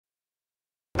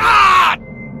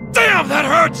that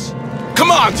hurts!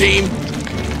 Come on, team!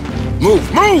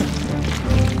 Move, move!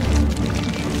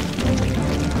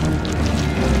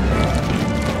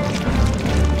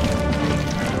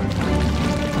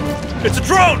 It's a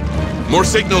drone! More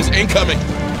signals incoming!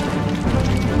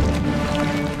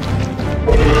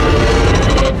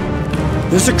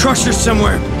 There's a crusher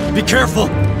somewhere. Be careful.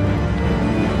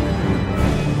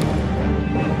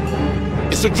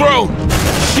 It's a drone!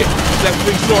 Shit! That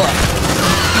thing's Zora!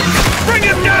 Bring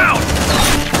him down!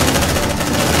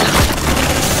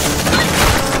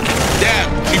 Damn!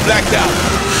 She blacked out!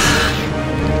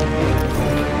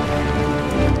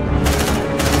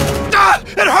 Ah!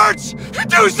 It hurts!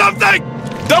 Do something!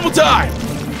 Double time!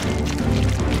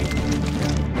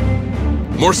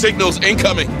 More signals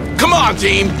incoming! Come on,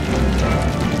 team!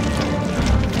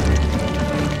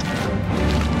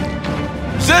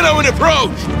 Zeno in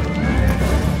approach!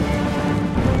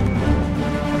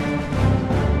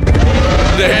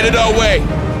 They're headed our way!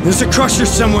 There's a crusher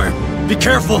somewhere. Be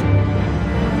careful.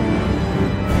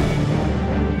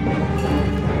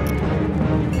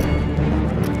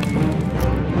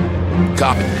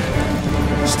 Copy.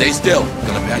 Stay still.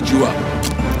 Gonna patch you up.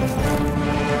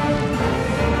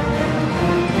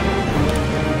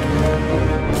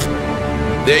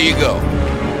 There you go.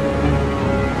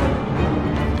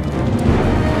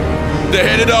 They're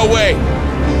headed our way.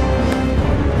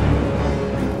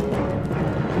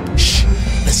 Shh.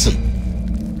 Listen.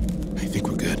 I think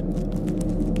we're good.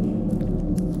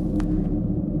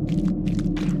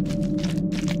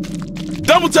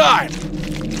 Double time!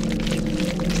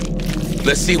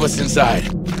 Let's see what's inside.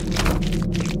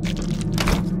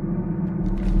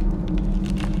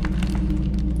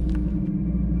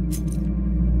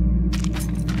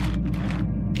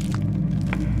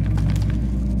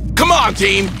 Come on,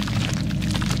 team!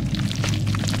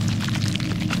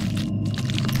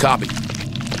 Copy.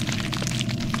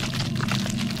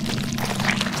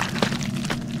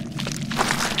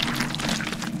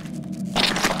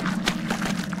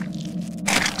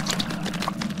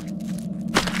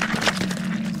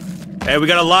 Hey, we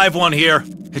got a live one here.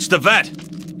 It's the vet.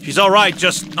 She's all right,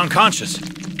 just unconscious.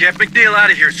 Get McNeil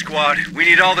out of here, squad. We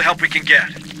need all the help we can get.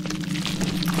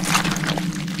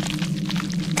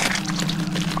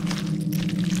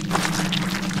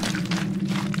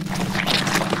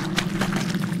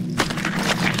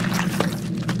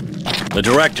 The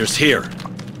director's here.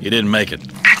 He didn't make it.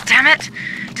 God damn it!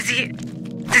 Does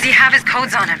he have his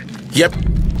codes on him? Yep.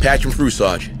 Patch him through,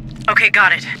 Sarge. Okay,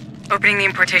 got it. Opening the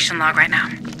importation log right now.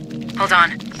 Hold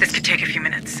on. This could take a few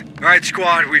minutes. All right,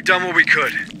 squad. We've done what we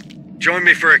could. Join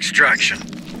me for extraction.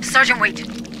 Sergeant, wait.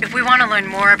 If we want to learn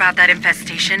more about that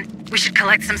infestation, we should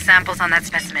collect some samples on that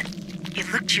specimen.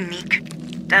 It looked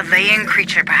unique. Delaying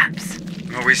creature, perhaps.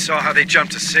 Well, we saw how they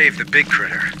jumped to save the big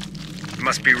critter. It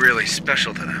must be really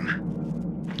special to them.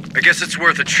 I guess it's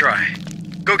worth a try.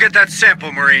 Go get that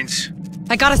sample, Marines.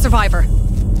 I got a survivor.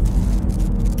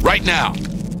 Right now.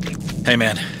 Hey,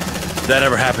 man. If that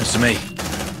ever happens to me,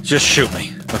 just shoot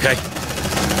me, okay?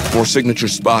 More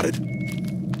signatures spotted.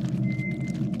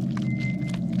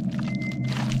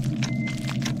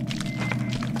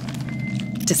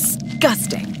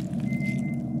 Disgusting.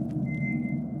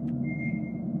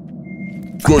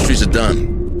 Groceries are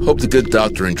done. Hope the good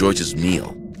doctor enjoys his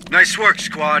meal. Nice work,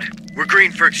 squad. We're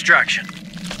green for extraction.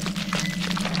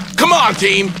 Come on,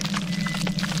 team!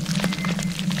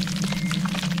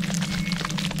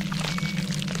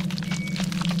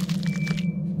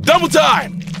 Double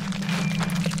time!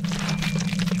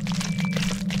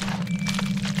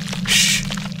 Shh.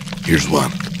 Here's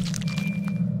one.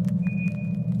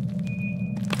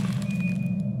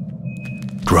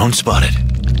 Drone spotted.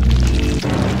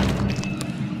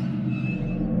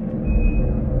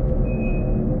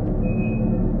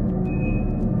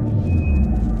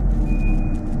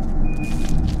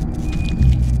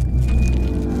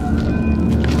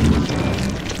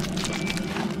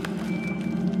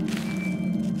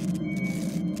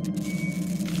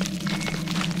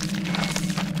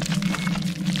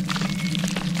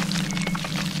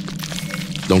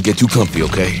 Don't get too comfy,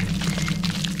 okay?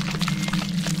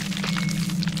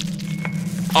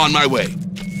 On my way.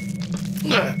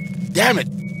 Damn it!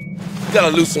 Gotta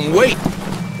lose some weight.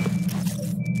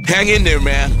 Hang in there,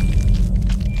 man.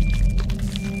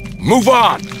 Move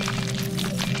on!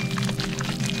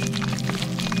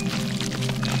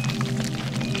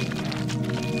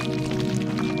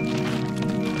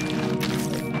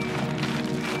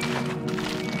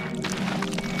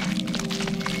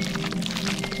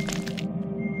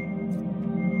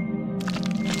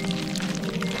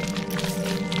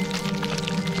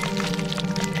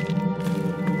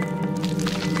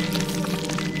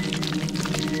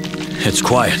 It's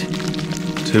quiet.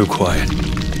 Too quiet.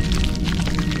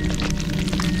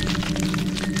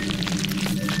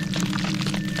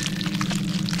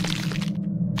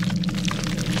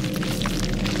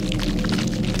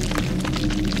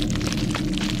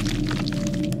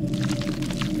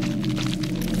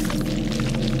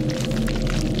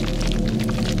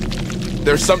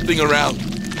 There's something around.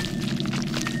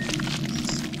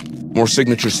 More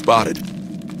signatures spotted.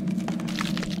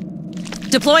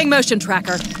 Deploying motion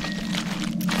tracker.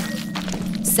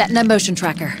 Setting a motion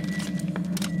tracker.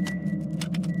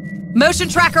 Motion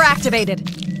tracker activated.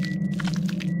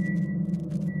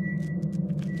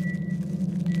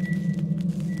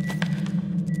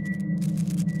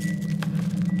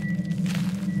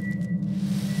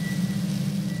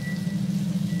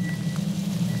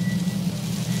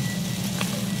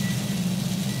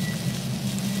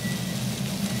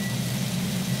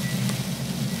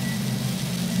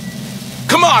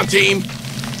 Come on, team!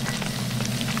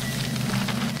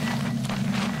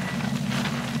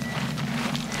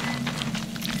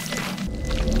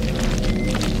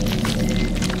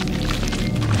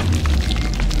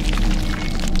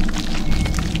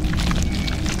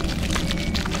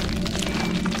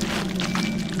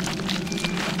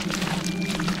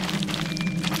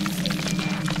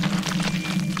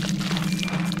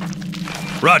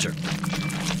 Roger.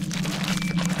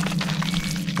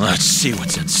 Let's see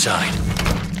what's inside.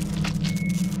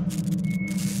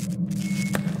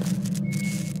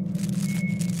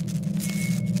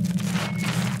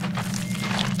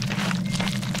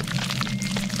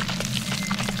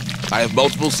 I have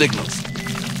multiple signals.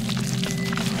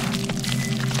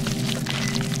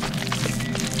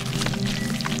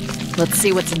 Let's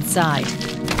see what's inside.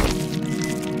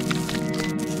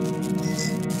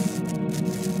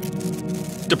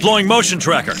 Deploying motion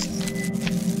tracker.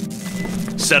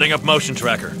 Setting up motion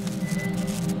tracker.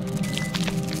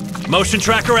 Motion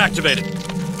tracker activated.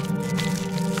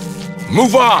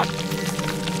 Move on!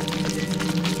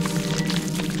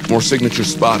 More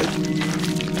signatures spotted.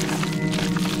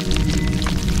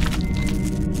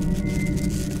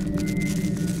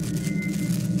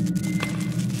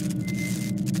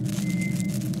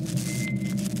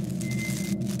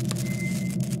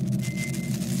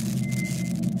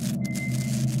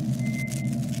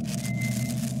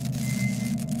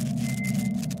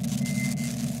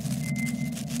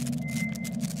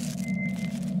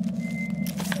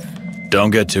 Don't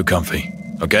get too comfy,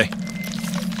 okay?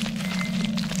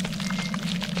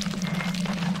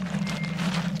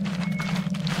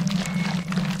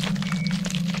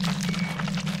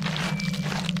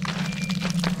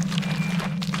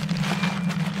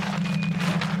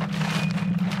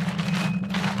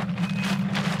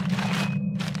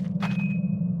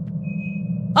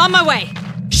 On my way.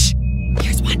 Shh.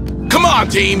 Here's one. Come on,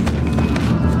 team!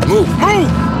 Move, move!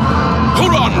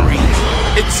 Hold on, Marines!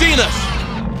 It's seen us!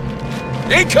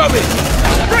 Incoming!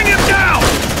 Bring him down!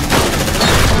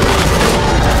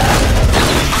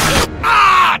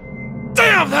 Ah!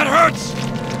 Damn, that hurts!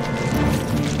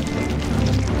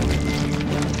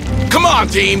 Come on,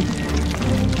 team!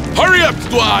 Hurry up,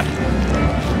 squad!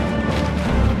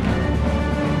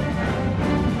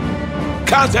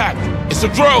 Contact! It's a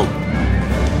drone!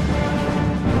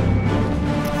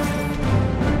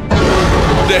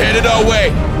 They're headed our way!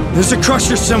 There's a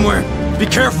crusher somewhere. Be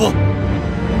careful.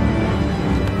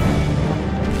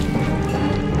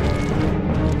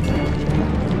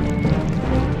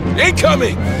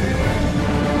 Incoming!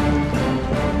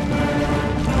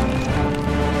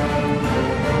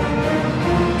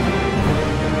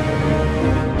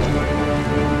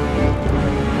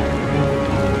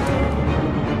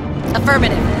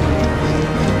 Affirmative.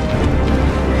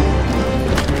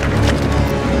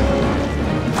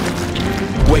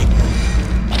 Wait.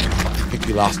 I think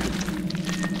we lost him.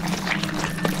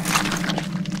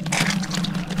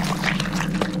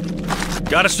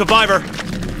 Got a survivor.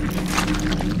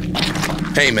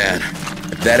 Hey, man.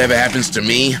 If that ever happens to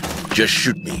me, just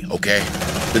shoot me, okay?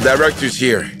 The director's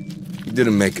here. He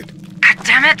didn't make it. God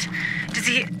damn it! Does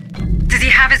he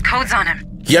have his codes on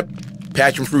him? Yep.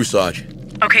 Patch him through, Sarge.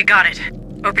 Okay, got it.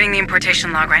 Opening the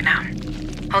importation log right now.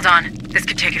 Hold on. This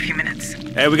could take a few minutes.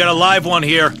 Hey, we got a live one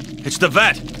here. It's the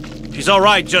vet. She's all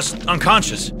right, just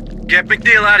unconscious. Get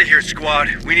McNeil out of here, squad.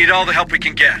 We need all the help we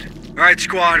can get. All right,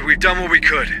 squad, we've done what we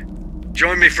could.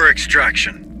 Join me for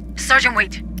extraction. Sergeant,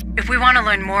 wait. If we want to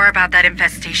learn more about that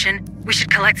infestation, we should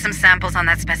collect some samples on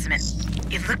that specimen.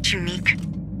 It looked unique.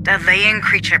 A Leyan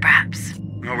creature, perhaps.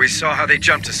 Well, we saw how they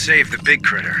jumped to save the big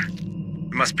critter.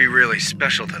 It must be really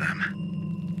special to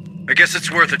them. I guess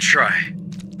it's worth a try.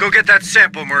 Go get that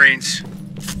sample, Marines.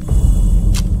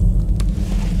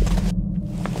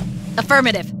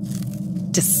 Affirmative.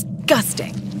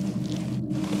 Disgusting.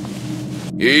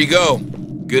 Here you go.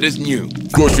 Good as new.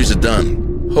 Groceries are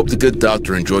done. Hope the good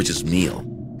doctor enjoys his meal.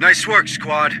 Nice work,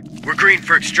 squad. We're green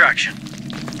for extraction.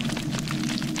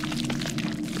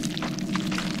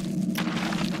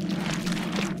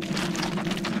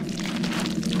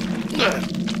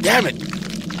 Damn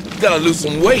it. Gotta lose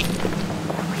some weight.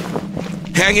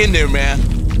 Hang in there, man.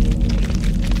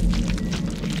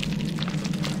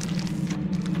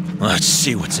 Let's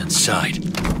see what's inside.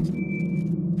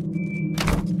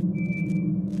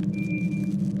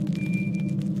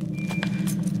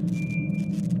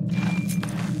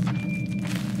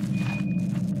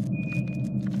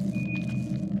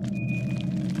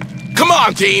 Come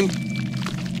on, team.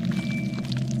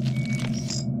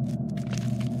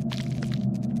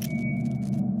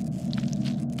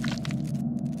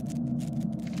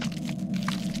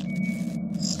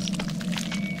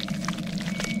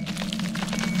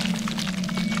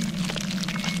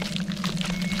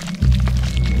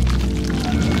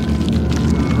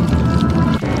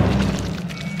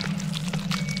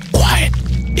 Quiet.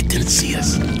 It didn't see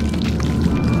us.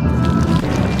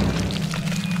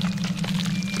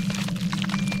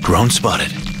 Drone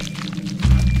spotted.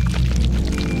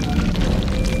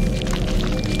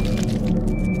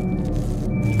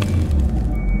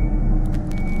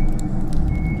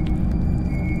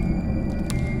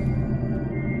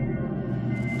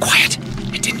 Quiet.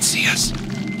 It didn't see us.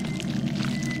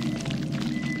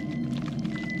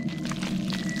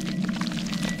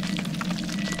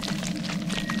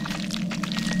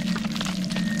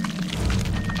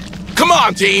 Come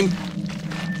on, team.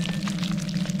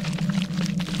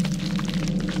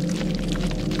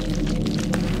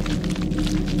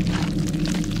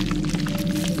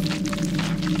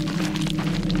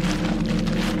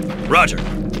 Roger.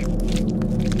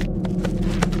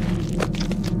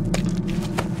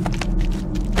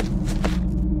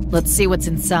 Let's see what's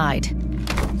inside.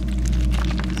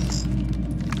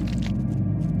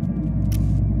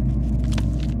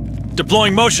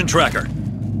 Deploying motion tracker.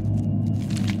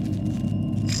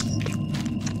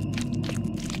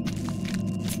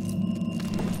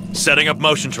 Setting up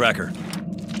motion tracker.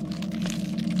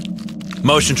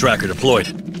 Motion tracker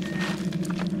deployed.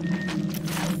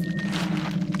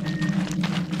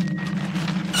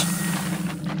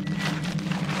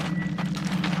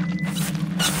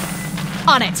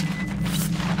 On it!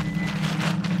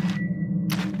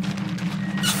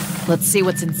 Let's see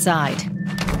what's inside.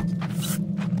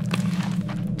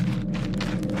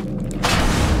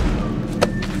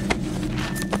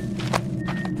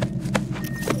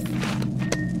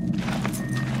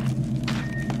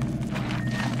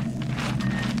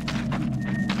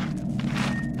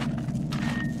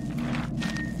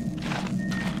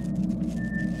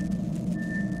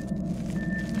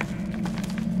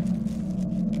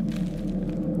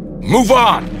 Move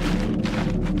on!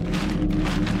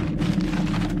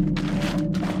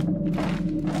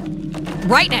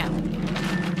 Right now!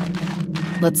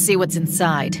 Let's see what's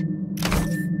inside.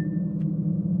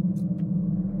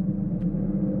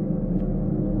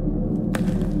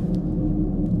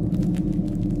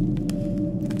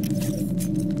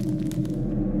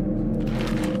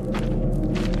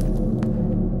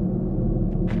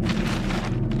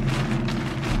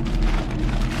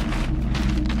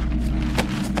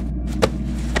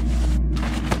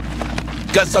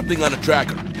 Got something on the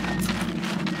tracker.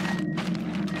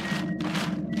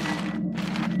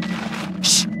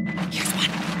 Shh! Here's one.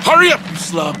 Hurry up, you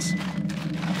slugs!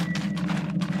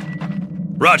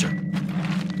 Roger.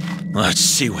 Let's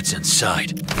see what's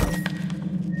inside.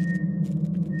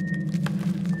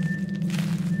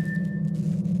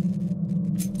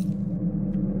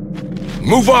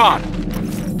 Move on!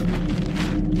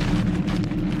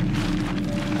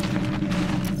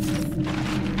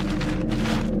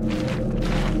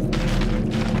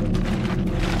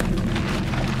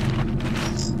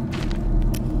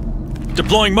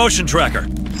 Deploying motion tracker.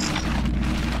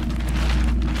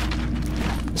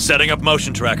 Setting up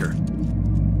motion tracker.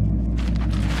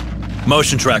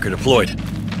 Motion tracker deployed.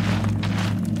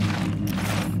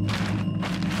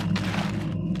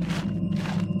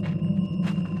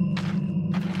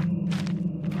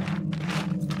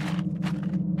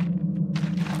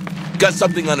 Got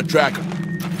something on the tracker.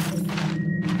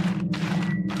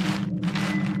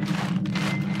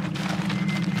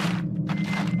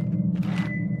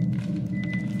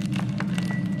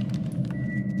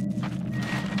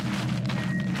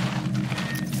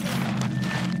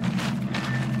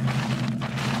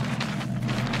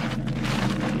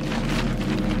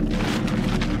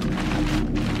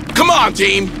 Come on,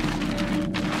 team!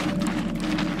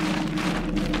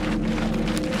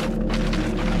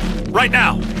 Right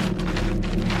now!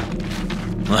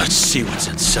 Let's see what's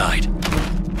inside.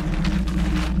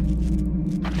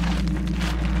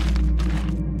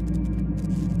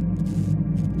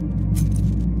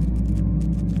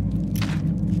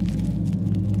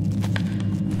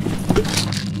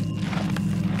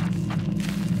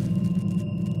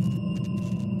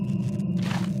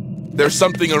 There's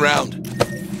something around.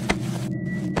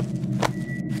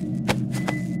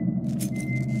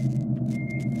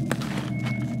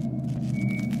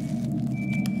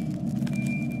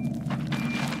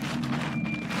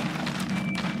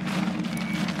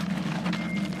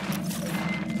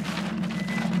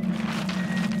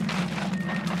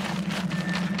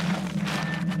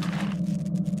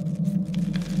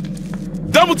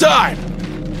 Double time!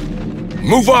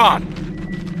 Move on!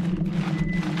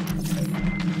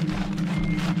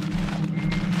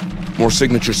 More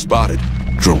signatures spotted.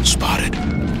 Drone spotted.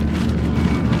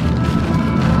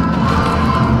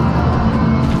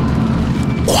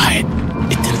 Quiet.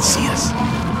 It didn't see us.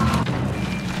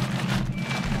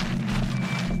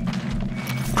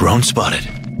 Drone spotted.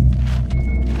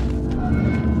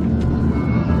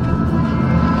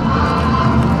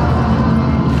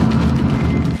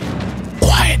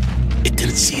 Quiet. It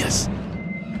didn't see us.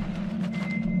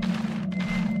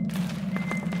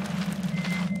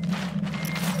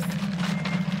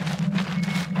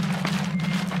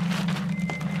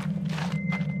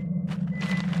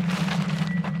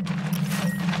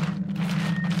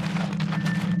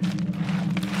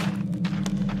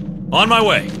 On my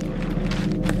way.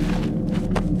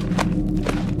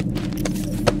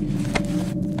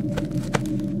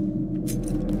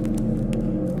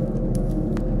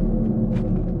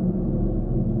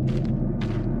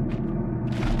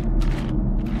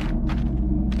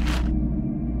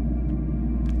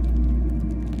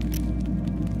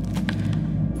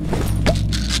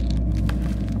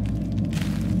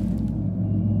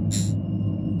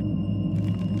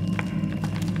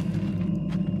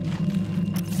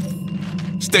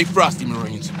 Stay frosty,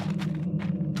 Marines.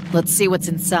 Let's see what's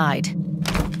inside.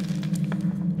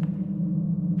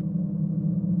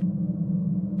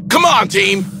 Come on,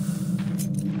 team!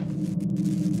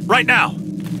 Right now!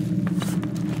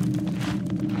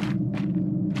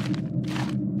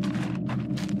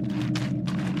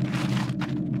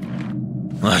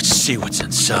 Let's see what's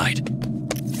inside.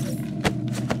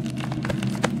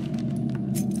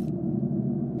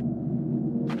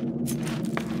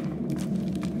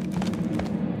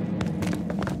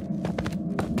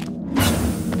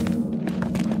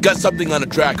 Got something on a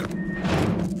tracker.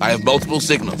 I have multiple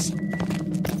signals.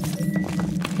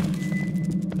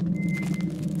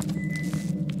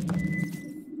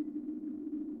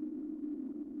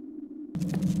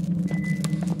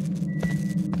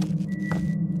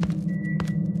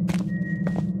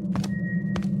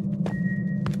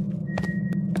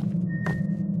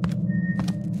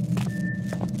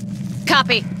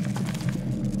 Copy.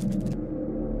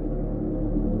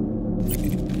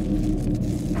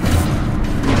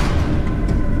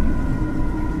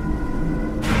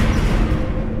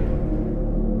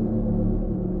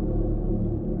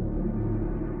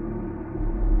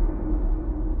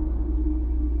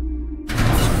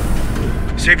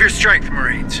 Save your strength,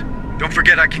 Marines. Don't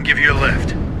forget I can give you a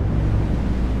lift.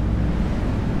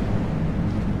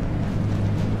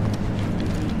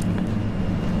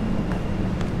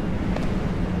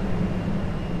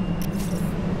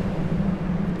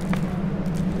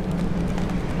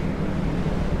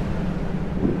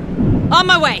 On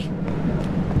my way.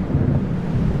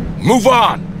 Move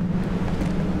on!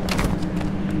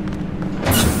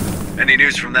 Any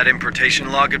news from that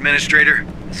importation log, Administrator?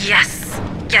 Yes,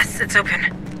 it's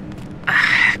open.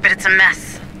 But it's a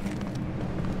mess.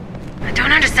 I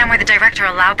don't understand why the Director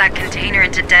allowed that container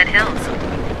into Dead Hills.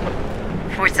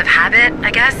 Force of habit,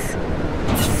 I guess?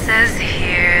 It says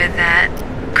here that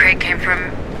crate came from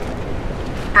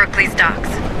Berkeley's docks.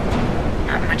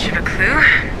 Not much of a clue.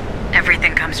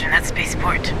 Everything comes from that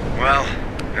spaceport. Well,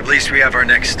 at least we have our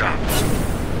next stop.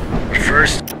 But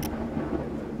first...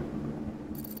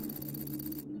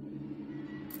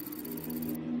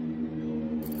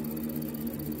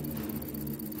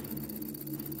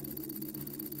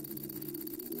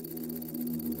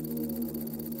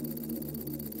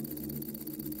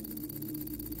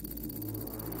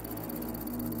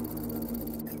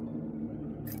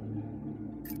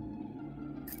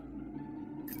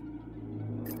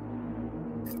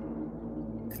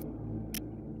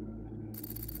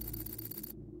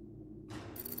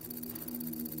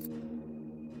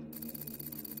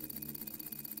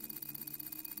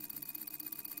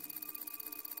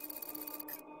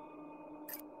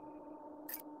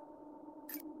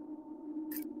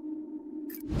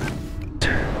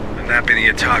 nap in the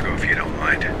Otago if you don't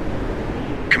mind.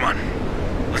 Come on,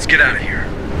 let's get out of here.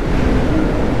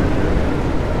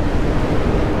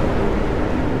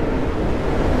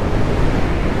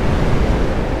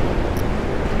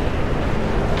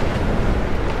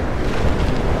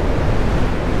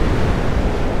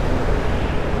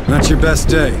 Not your best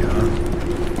day, huh?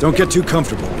 Don't get too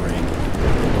comfortable, Brain.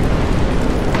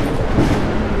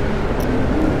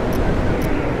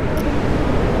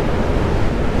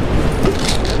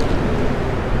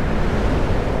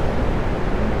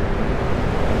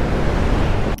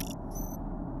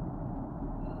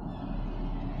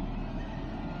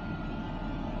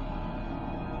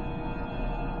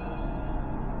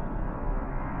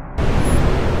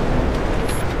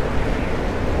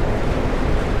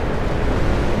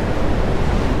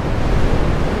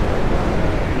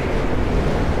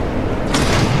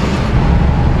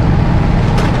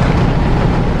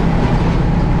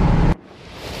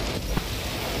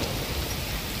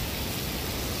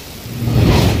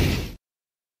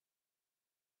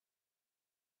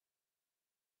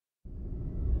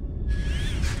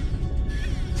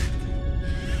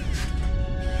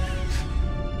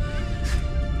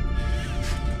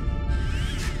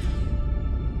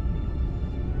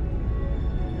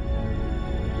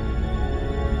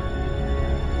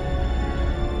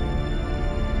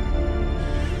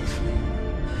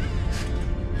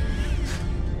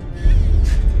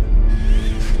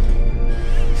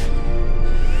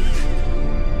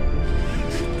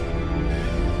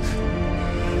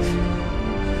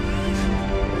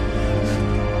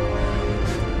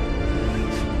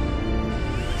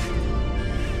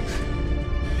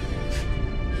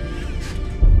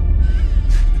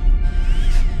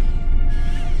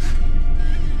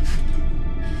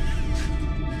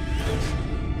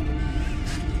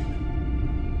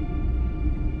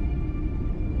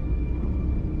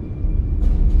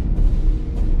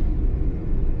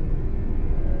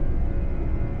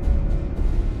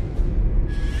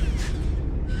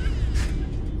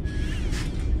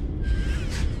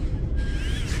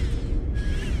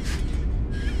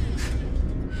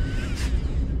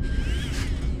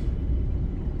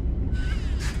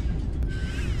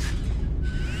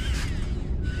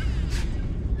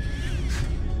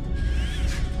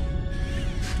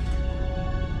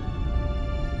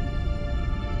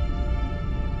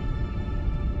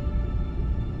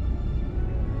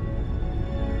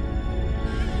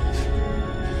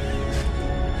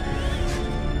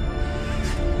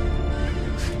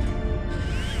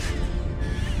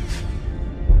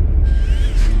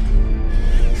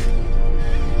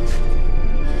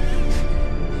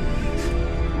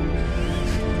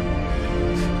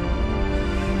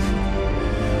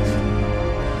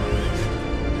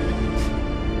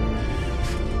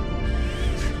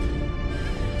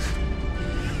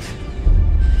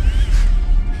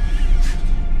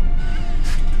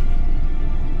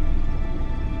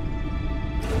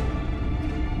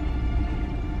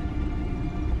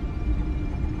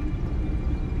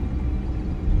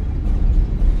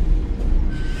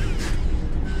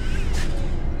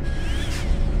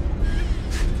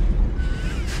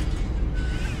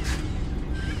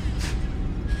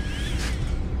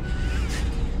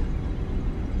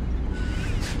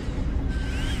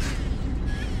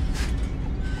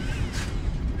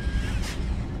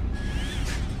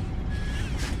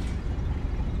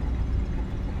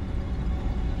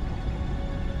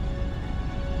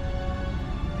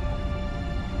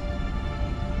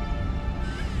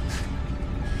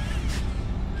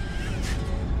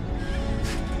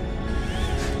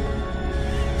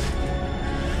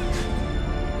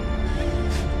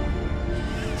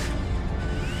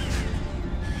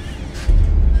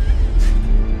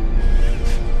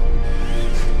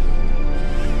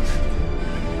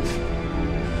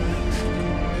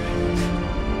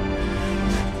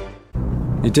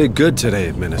 You did good today,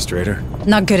 Administrator.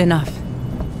 Not good enough.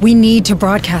 We need to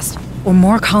broadcast, or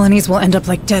more colonies will end up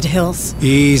like Dead Hills.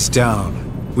 Ease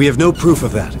down. We have no proof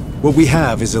of that. What we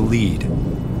have is a lead.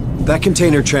 That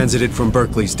container transited from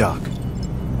Berkeley's dock.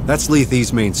 That's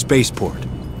Lethe's main spaceport.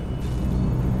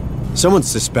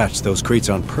 Someone's dispatched those crates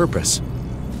on purpose.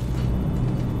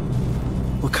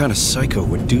 What kind of psycho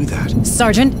would do that?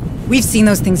 Sergeant, we've seen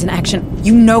those things in action.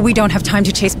 You know we don't have time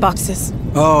to chase boxes.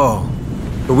 Oh,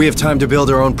 but we have time to build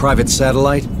our own private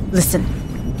satellite? Listen,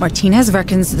 Martinez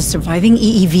reckons the surviving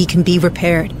EEV can be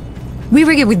repaired. We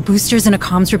rig it with boosters and a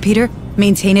comms repeater,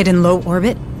 maintain it in low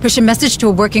orbit, push a message to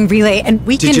a working relay, and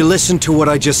we can— Did you listen to what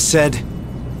I just said?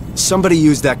 Somebody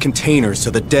used that container so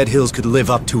that Dead Hills could live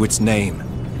up to its name.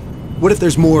 What if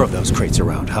there's more of those crates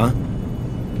around, huh?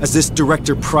 As this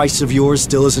Director Price of yours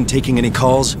still isn't taking any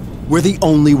calls, we're the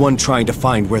only one trying to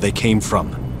find where they came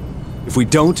from. If we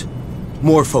don't,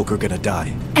 more folk are gonna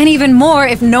die. And even more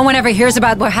if no one ever hears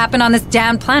about what happened on this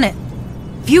damn planet.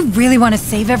 If you really want to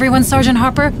save everyone, Sergeant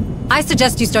Harper, I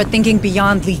suggest you start thinking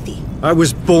beyond Lethe. I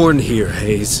was born here,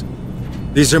 Hayes.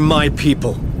 These are my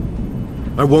people.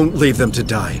 I won't leave them to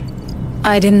die.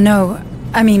 I didn't know.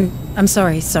 I mean, I'm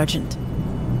sorry, Sergeant.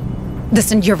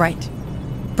 Listen, you're right.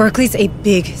 Berkeley's a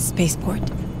big spaceport.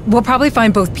 We'll probably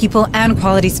find both people and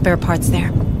quality spare parts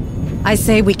there. I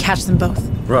say we catch them both.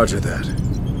 Roger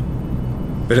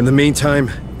that. But in the meantime,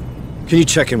 can you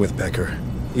check in with Becker?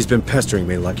 He's been pestering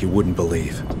me like you wouldn't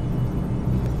believe.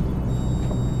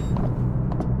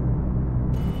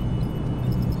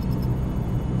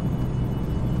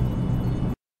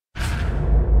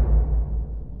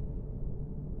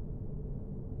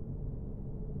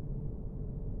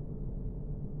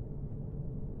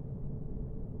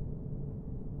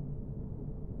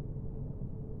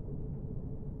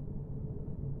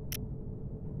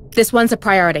 This one's a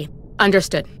priority.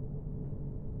 Understood.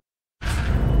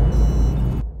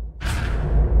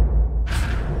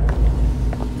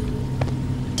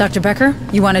 Dr. Becker,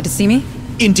 you wanted to see me?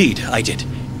 Indeed, I did.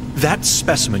 That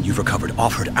specimen you've recovered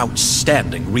offered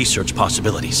outstanding research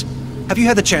possibilities. Have you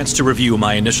had the chance to review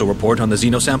my initial report on the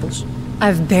xenosamples?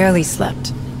 I've barely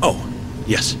slept. Oh,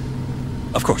 yes.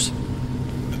 Of course.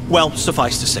 Well,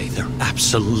 suffice to say, they're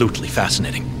absolutely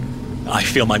fascinating. I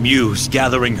feel my muse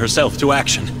gathering herself to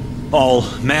action. All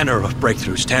manner of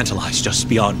breakthroughs tantalize just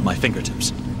beyond my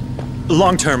fingertips.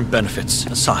 Long-term benefits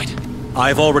aside,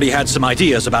 I've already had some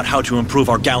ideas about how to improve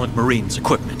our gallant Marines'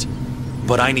 equipment.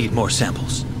 But I need more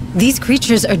samples. These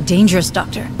creatures are dangerous,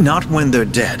 Doctor. Not when they're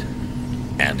dead.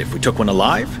 And if we took one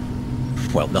alive?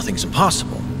 Well, nothing's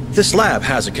impossible. This lab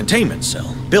has a containment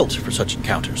cell built for such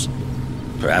encounters.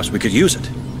 Perhaps we could use it.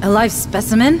 A live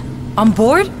specimen? On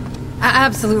board?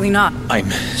 Absolutely not. I'm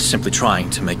simply trying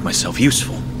to make myself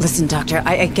useful. Listen, Doctor,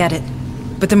 I get it.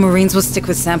 But the Marines will stick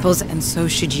with samples, and so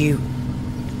should you.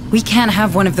 We can't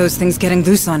have one of those things getting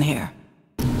loose on here.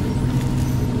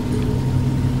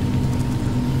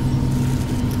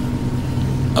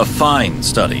 A fine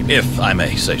study, if I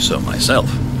may say so myself.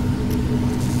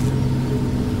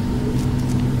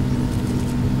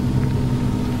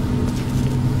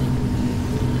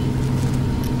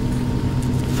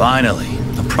 Finally,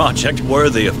 a project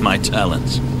worthy of my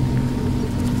talents.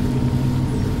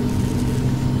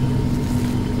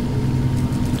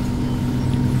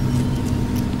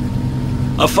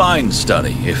 A fine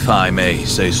study, if I may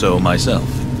say so myself.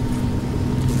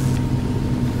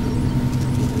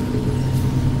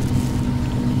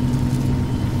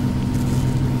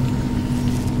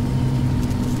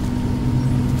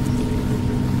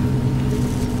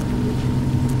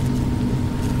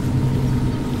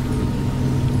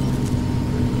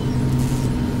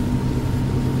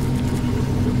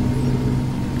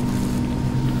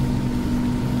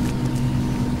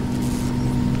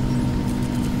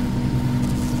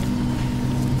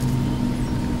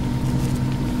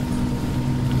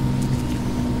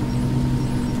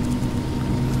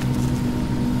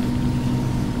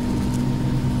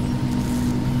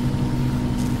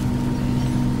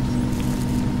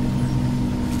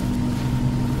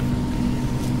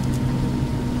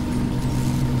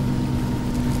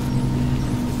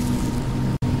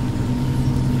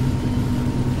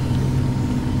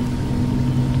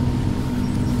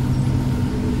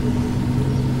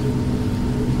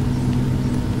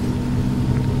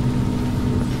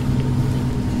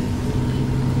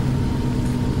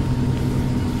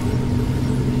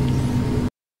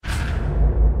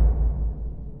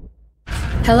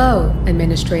 Hello,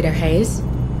 Administrator Hayes.